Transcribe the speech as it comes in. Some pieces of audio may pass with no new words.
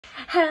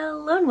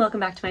Hello and welcome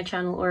back to my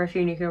channel, or if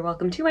you're new here,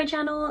 welcome to my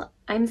channel.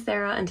 I'm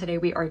Sarah and today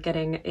we are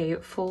getting a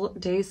full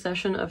day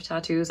session of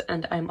tattoos,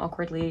 and I'm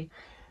awkwardly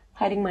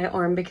hiding my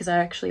arm because I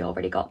actually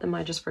already got them.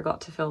 I just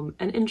forgot to film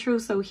an intro,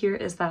 so here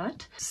is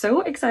that.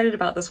 So excited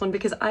about this one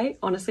because I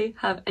honestly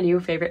have a new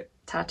favorite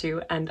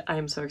tattoo and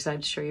I'm so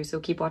excited to show you, so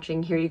keep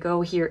watching. Here you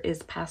go. Here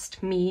is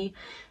past me.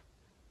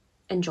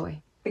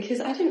 Enjoy.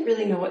 Because I didn't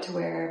really know what to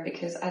wear,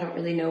 because I don't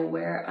really know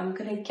where I'm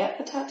gonna get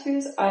the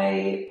tattoos.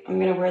 I'm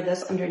gonna wear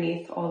this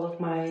underneath all of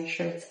my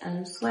shirts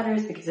and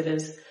sweaters because it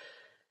is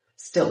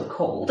still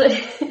cold.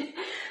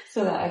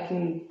 So that I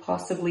can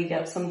possibly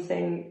get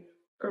something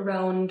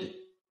around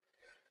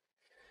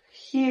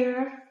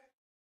here.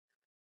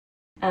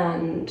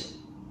 And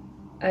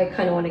I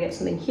kind of want to get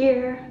something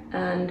here,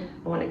 and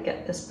I want to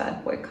get this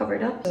bad boy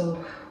covered up.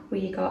 So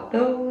we got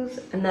those,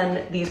 and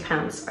then these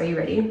pants. Are you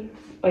ready?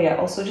 Oh yeah,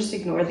 also just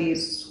ignore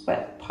these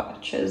sweat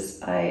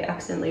patches. I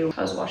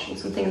was washing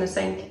something in the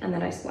sink and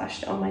then I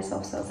splashed it on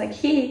myself, so I was like,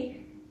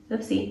 hee,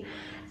 oopsie.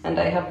 And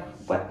I have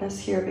wetness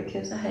here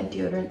because I had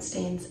deodorant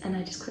stains and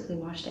I just quickly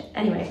washed it.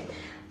 Anyway,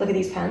 look at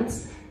these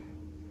pants,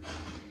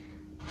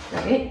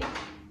 right?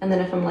 And then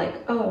if I'm like,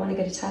 oh, I want to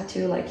get a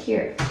tattoo like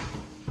here,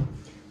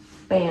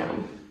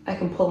 bam, I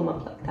can pull them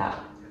up like that.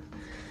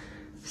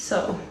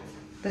 So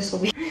this will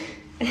be,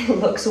 it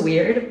looks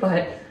weird,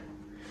 but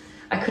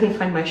I couldn't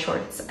find my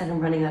shorts and I'm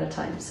running out of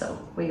time, so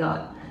we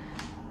got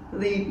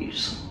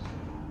these.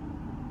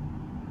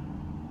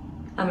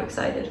 I'm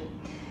excited.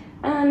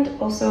 And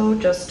also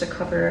just to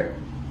cover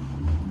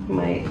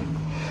my,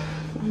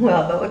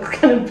 well, that looks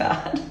kind of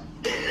bad.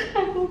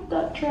 I hope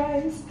that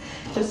dries.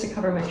 Just to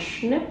cover my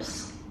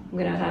schnips, I'm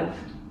gonna have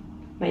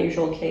my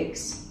usual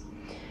cakes.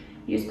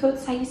 Use code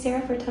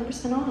SARAH for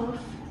 10% off.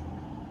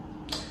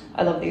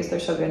 I love these, they're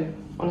so good.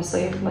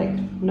 Honestly, like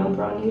no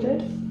bra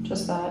needed,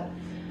 just that.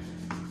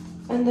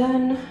 And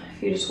then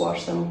you just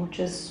wash them, which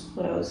is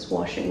what I was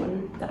washing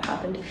when that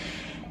happened.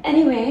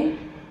 Anyway,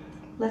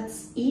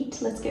 let's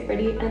eat, let's get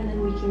ready, and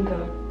then we can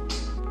go.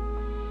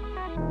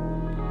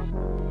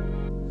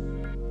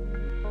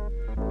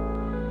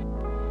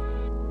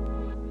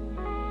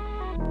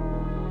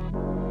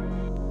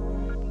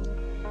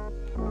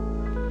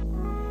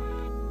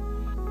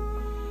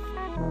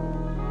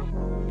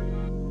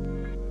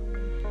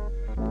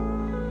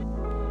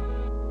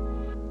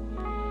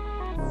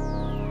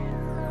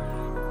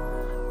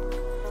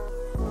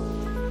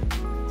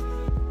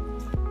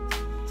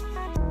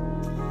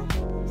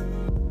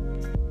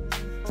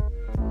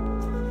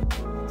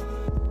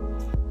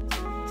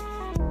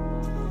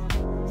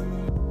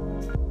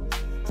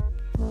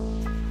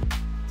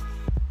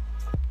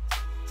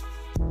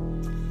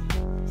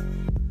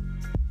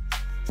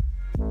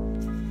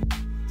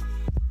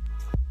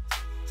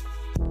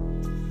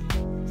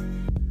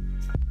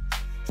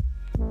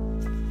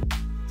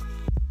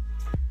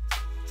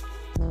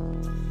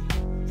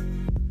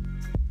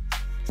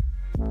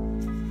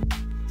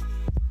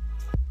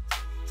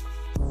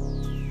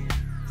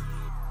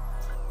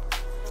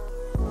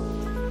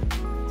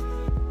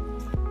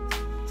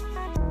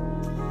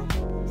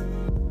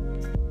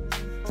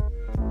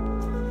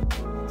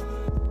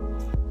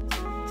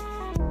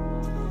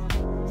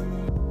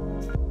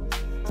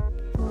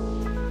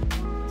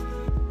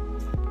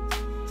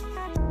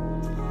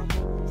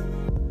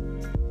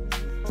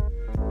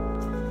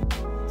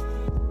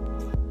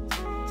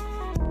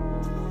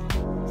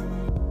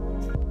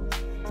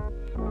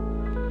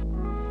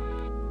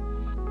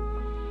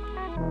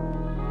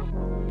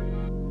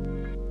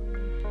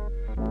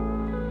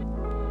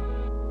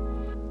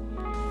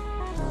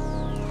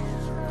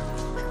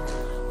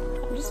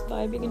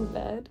 Vibing in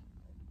bed.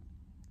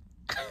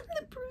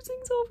 The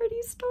bruising's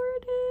already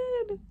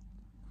started.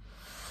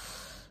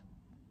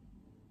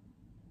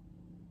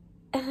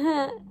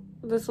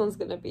 This one's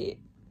gonna be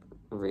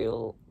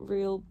real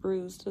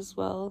bruised as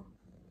well.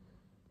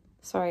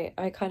 Sorry,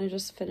 I kind of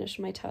just finished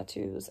my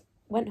tattoos,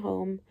 went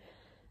home,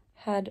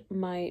 had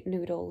my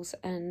noodles,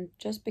 and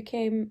just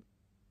became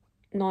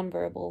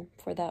nonverbal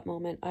for that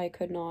moment. I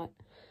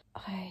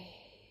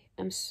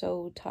am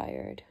so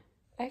tired.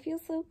 I feel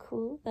so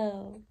cool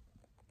though.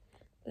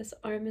 This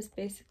arm is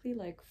basically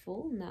like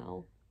full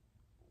now.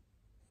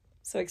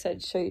 So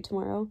excited to show you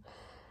tomorrow.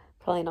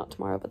 Probably not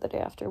tomorrow, but the day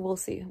after. We'll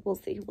see.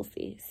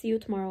 See you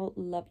tomorrow.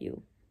 Love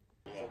you.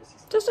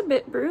 Just a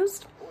bit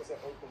bruised.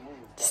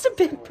 Just a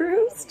bit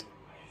bruised.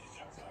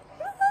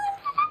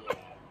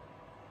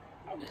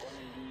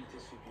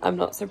 I'm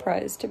not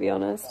surprised, to be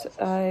honest.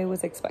 I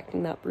was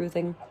expecting that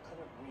bruising.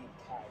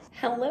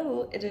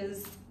 Hello, it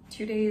is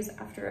 2 days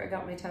after I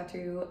got my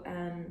tattoo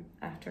and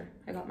after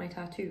I got my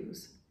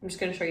tattoos. I'm just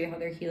going to show you how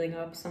they're healing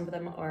up. Some of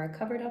them are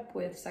covered up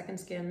with second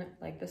skin,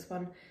 like this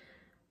one,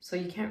 so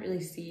you can't really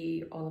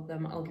see all of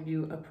them. I'll give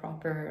you a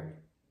proper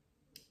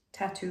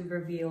tattoo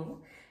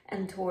reveal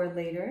and tour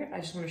later. I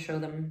just want to show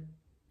them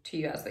to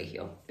you as they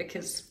heal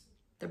because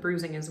the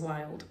bruising is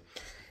wild.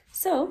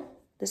 So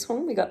this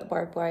one, we got the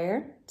barbed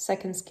wire.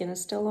 Second skin is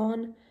still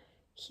on,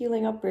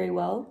 healing up very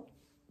well.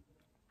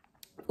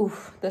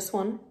 Oof, this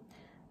one,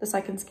 the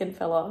second skin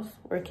fell off,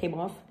 or it came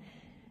off.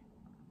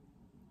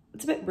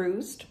 It's a bit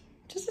bruised,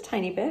 just a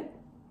tiny bit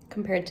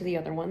compared to the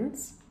other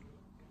ones.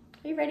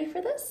 Are you ready for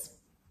this?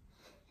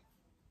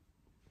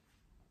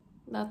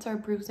 That's our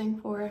bruising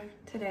for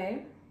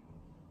today.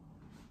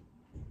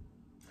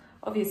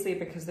 Obviously,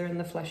 because they're in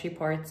the fleshy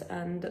parts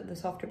and the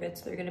softer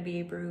bits, they're gonna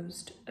be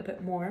bruised a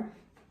bit more.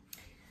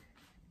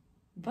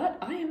 But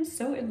I am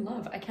so in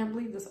love. I can't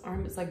believe this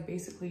arm is like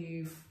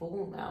basically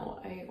full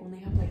now. I only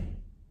have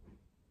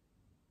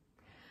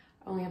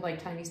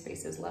like tiny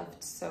spaces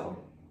left,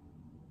 so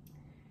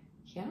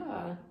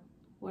yeah.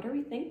 What are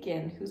we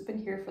thinking? Who's been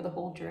here for the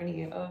whole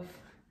journey of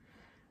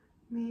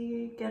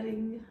me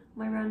getting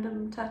my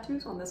random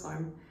tattoos on this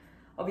arm?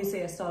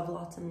 Obviously, I still have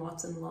lots and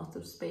lots and lots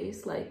of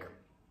space. Like,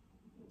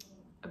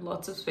 I have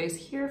lots of space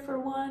here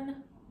for one,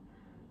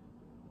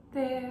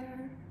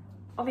 there.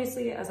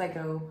 Obviously, as I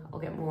go, I'll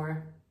get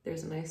more.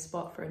 There's a nice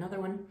spot for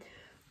another one,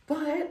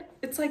 but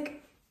it's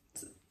like,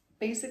 it's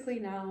basically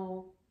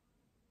now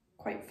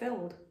quite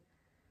filled.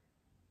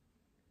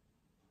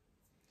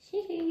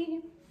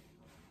 Hee.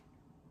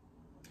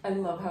 I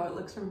love how it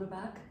looks from the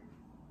back.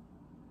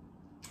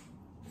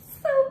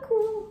 So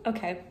cool.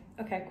 Okay,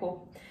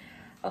 cool.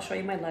 I'll show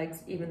you my legs,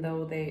 even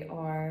though they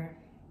are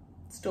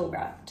still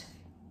wrapped.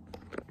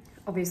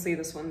 Obviously,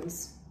 this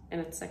one's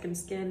in its second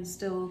skin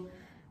still.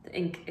 The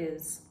ink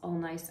is all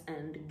nice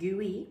and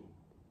gooey,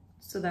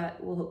 so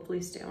that will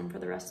hopefully stay on for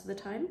the rest of the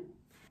time.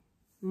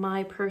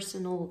 My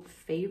personal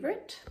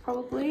favorite,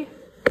 probably.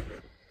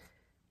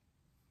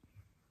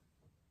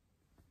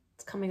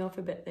 It's coming off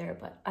a bit there,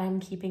 but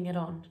I'm keeping it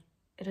on.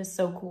 It is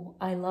so cool.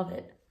 I love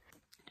it.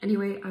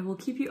 Anyway, I will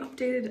keep you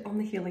updated on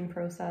the healing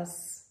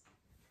process.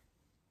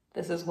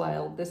 This is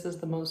wild. This is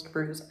the most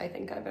bruised I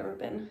think I've ever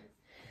been.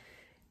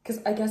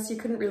 Because I guess you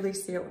couldn't really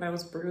see it when I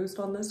was bruised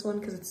on this one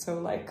because it's so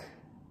like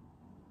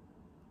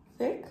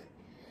thick.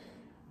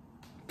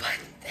 But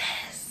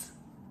this,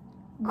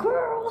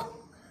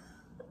 girl,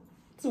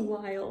 it's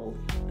wild.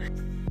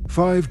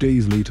 5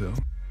 days later,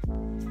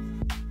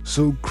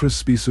 so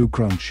crispy, so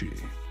crunchy.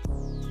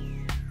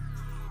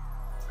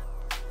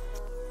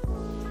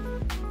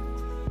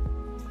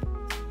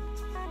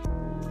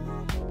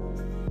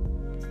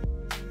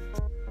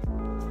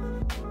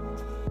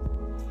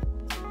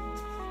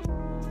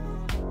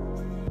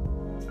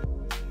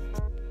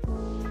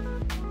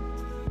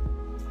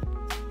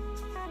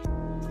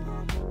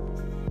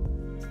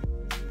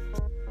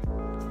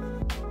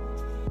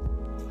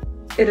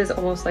 It is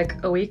almost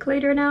like a week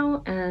later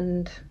now,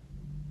 and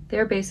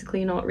they're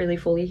basically not really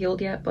fully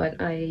healed yet, but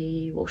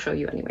I will show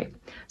you anyway.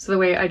 So the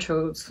way I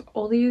chose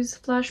all these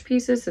flash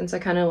pieces, since I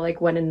kind of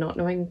like went in not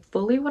knowing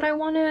fully what I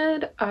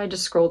wanted, I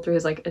just scrolled through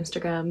his like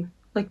Instagram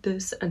like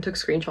this and took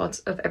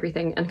screenshots of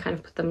everything and kind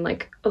of put them in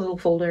like a little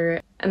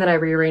folder, and then I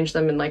rearranged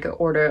them in like an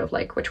order of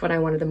like which one I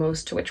wanted the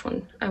most to which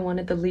one I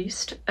wanted the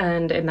least,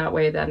 and in that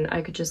way then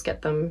I could just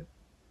get them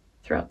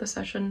throughout the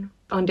session.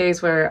 On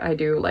days where I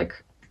do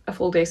like a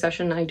full day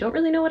session, I don't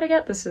really know what I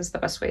get. This is the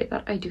best way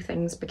that I do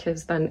things,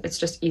 because then it's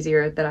just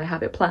easier that I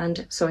have it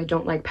planned, so I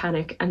don't like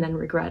panic and then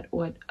regret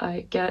what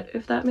I get,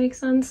 if that makes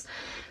sense.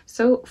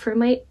 So for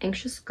my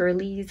anxious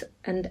girlies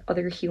and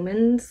other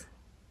humans,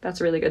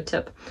 that's a really good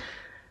tip.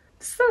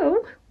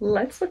 So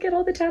let's look at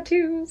all the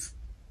tattoos.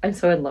 I'm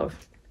so in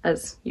love,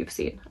 as you've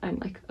seen. I'm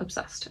like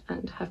obsessed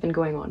and have been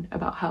going on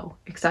about how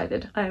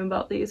excited I am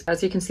about these.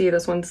 As you can see,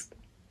 this one's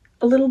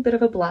a little bit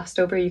of a blast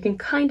over. You can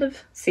kind of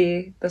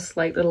see the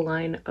slight little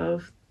line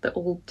of the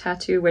old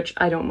tattoo, which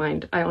I don't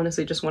mind. I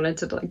honestly just wanted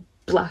to like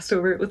blast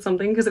over it with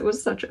something because it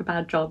was such a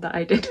bad job that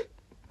I did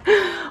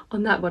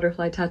on that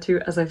butterfly tattoo.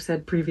 As I've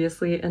said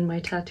previously in my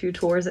tattoo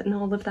tours and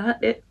all of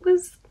that, it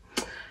was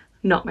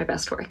not my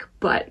best work,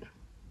 but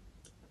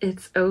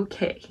it's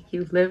okay.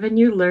 You live and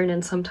you learn,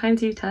 and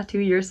sometimes you tattoo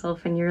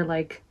yourself and you're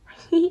like,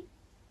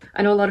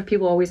 I know a lot of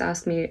people always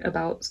ask me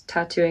about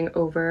tattooing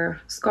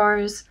over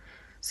scars.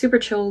 Super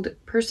chilled.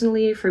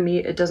 Personally, for me,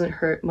 it doesn't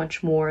hurt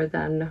much more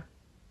than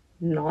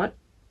not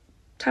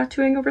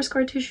tattooing over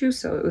scar tissue,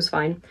 so it was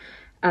fine.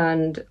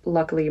 And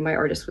luckily, my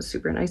artist was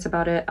super nice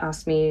about it,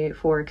 asked me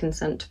for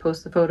consent to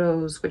post the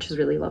photos, which is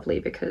really lovely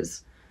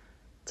because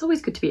it's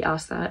always good to be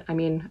asked that. I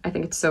mean, I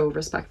think it's so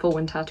respectful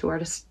when tattoo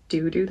artists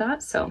do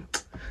that, so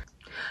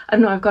I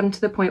don't know, I've gotten to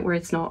the point where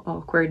it's not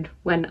awkward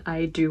when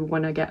I do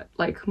want to get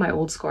like my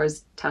old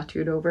scars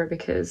tattooed over,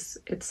 because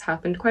it's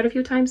happened quite a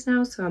few times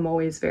now, so I'm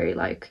always very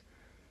like,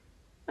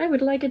 I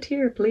would like it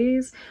here,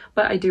 please.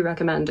 But I do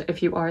recommend,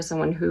 if you are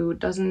someone who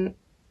doesn't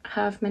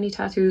have many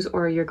tattoos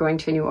or you're going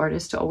to a new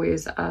artist, to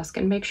always ask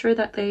and make sure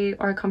that they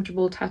are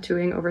comfortable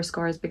tattooing over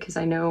scars, because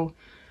I know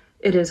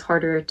it is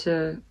harder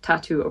to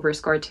tattoo over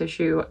scar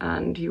tissue,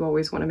 and you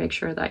always want to make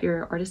sure that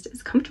your artist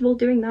is comfortable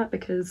doing that,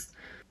 because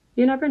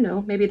you never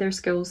know, maybe their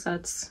skill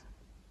sets,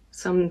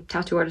 some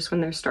tattoo artists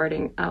when they're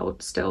starting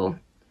out still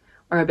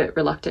are a bit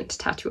reluctant to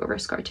tattoo over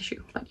scar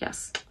tissue. But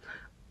yes,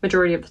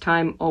 majority of the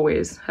time,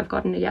 always have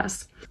gotten a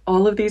yes.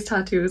 All of these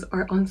tattoos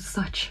are on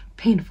such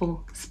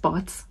painful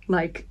spots.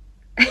 Like,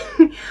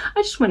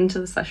 I just went into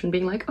the session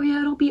being like, oh yeah,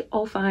 it'll be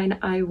all fine.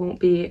 I won't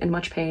be in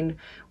much pain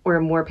or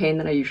more pain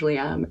than I usually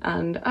am.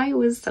 And I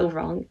was so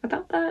wrong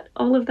about that.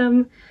 All of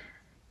them,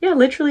 yeah,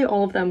 literally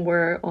all of them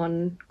were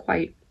on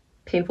quite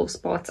painful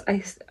spots. I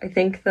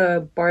think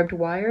the barbed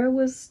wire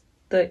was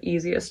the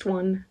easiest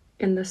one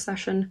in this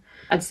session.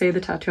 I'd say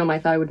the tattoo on my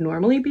thigh would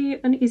normally be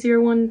an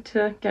easier one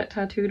to get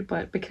tattooed,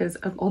 but because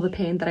of all the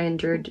pain that I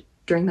endured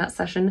during that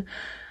session,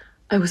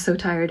 I was so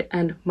tired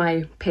and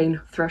my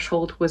pain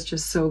threshold was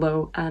just so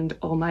low and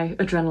all my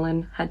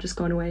adrenaline had just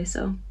gone away,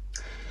 so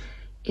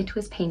it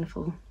was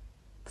painful.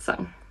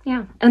 So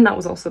yeah, and that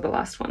was also the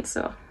last one,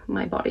 so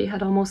my body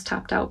had almost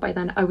tapped out by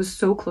then. I was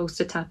so close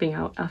to tapping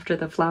out after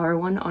the flower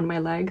one on my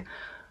leg.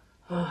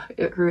 Oh,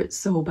 it hurt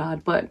so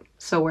bad, but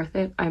so worth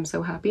it. I'm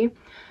so happy.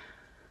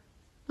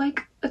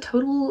 Like a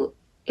total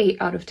 8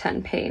 out of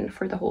 10 pain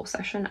for the whole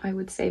session, I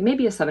would say.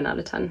 Maybe a 7 out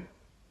of 10.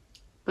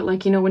 But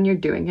like, you know, when you're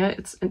doing it,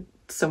 it's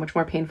so much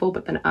more painful,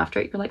 but then after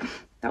it, you're like,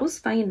 that was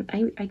fine.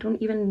 I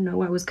don't even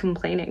know I was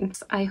complaining.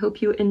 So I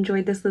hope you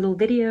enjoyed this little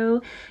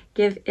video.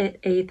 Give it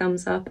a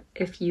thumbs up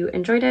if you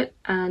enjoyed it,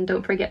 and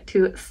don't forget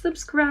to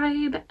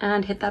subscribe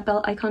and hit that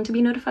bell icon to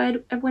be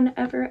notified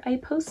whenever I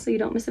post so you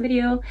don't miss a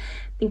video.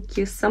 Thank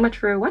you so much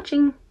for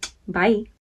watching. Bye.